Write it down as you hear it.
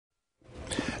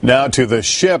Now to the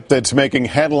ship that's making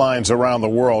headlines around the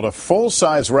world, a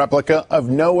full-size replica of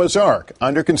Noah's Ark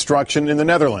under construction in the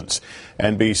Netherlands.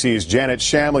 NBC's Janet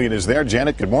Shamlian is there.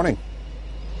 Janet, good morning.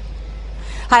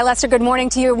 Hi, Lester. Good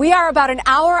morning to you. We are about an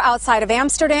hour outside of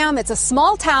Amsterdam. It's a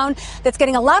small town that's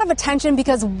getting a lot of attention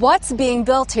because what's being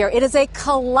built here? It is a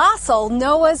colossal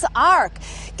Noah's Ark,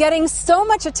 getting so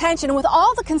much attention. With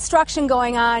all the construction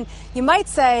going on, you might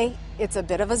say it's a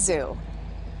bit of a zoo.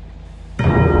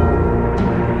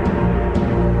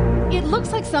 It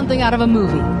looks like something out of a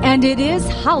movie, and it is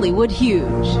Hollywood huge.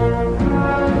 Get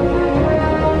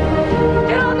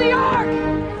on the Ark!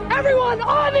 Everyone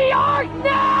on the Ark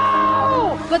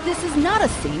now! But this is not a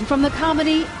scene from the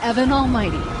comedy Evan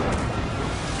Almighty.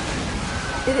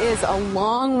 It is a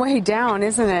long way down,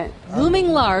 isn't it? Looming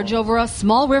large over a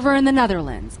small river in the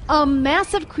Netherlands, a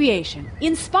massive creation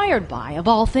inspired by, of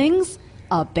all things,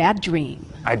 a bad dream.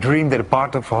 I dreamed that a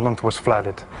part of Holland was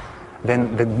flooded.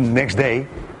 Then the next day,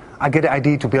 I get the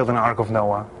idea to build an Ark of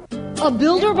Noah. A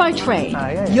builder by trade,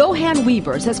 Johan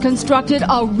Wiebers has constructed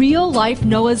a real-life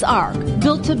Noah's Ark,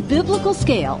 built to biblical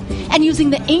scale and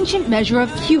using the ancient measure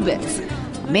of cubits,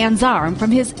 a man's arm from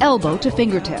his elbow to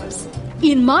fingertips.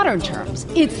 In modern terms,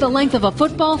 it's the length of a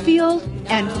football field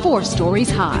and 4 stories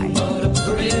high.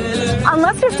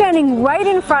 Unless you're standing right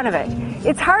in front of it,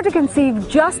 it's hard to conceive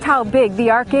just how big the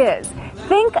Ark is.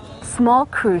 Think small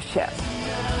cruise ship.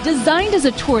 Designed as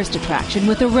a tourist attraction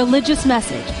with a religious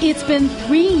message, it's been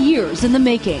 3 years in the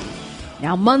making.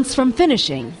 Now, months from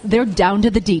finishing, they're down to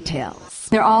the details.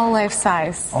 They're all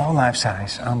life-size. All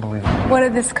life-size, unbelievable. What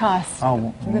did this cost?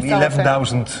 Oh,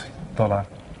 $11,000.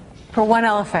 For one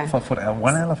elephant? For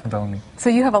one elephant only. So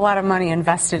you have a lot of money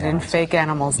invested in fake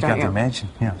animals, don't you? You can't imagine,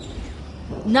 yeah.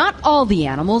 Not all the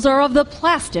animals are of the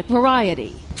plastic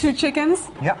variety. 2 chickens?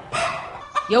 Yeah.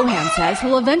 Johan says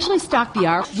he'll eventually stock the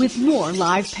Ark with more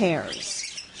live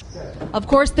pairs. Of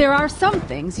course, there are some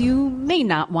things you may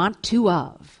not want 2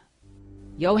 of.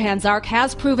 Johan's Ark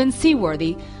has proven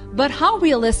seaworthy, but how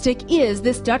realistic is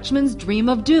this Dutchman's dream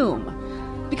of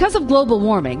doom? Because of global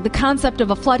warming, the concept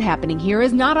of a flood happening here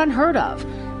is not unheard of.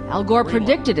 Al Gore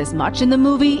predicted as much in the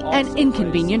movie An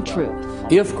Inconvenient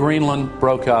Truth. If Greenland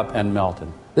broke up and melted,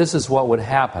 this is what would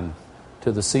happen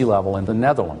to the sea level in the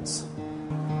Netherlands.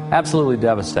 Absolutely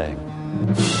devastating.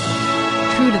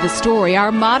 True to the story,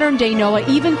 our modern-day Noah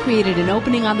even created an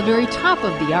opening on the very top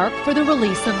of the Ark for the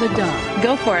release of the dove.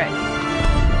 Go for it.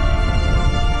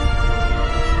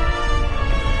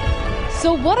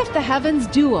 So what if the heavens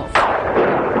do open?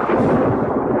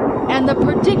 And the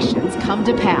predictions come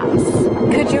to pass.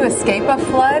 Could you escape a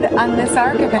flood on this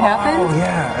Ark if it happened? Oh,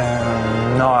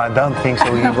 yeah. No, I don't think so.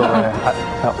 No,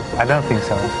 I don't think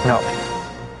so. No.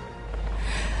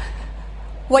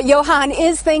 What Johan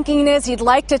is thinking is he'd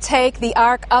like to take the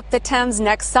Ark up the Thames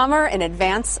next summer in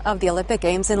advance of the Olympic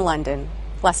Games in London.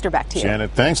 Lester, back to you.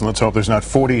 Janet, thanks, and let's hope there's not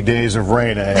 40 days of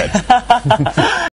rain ahead.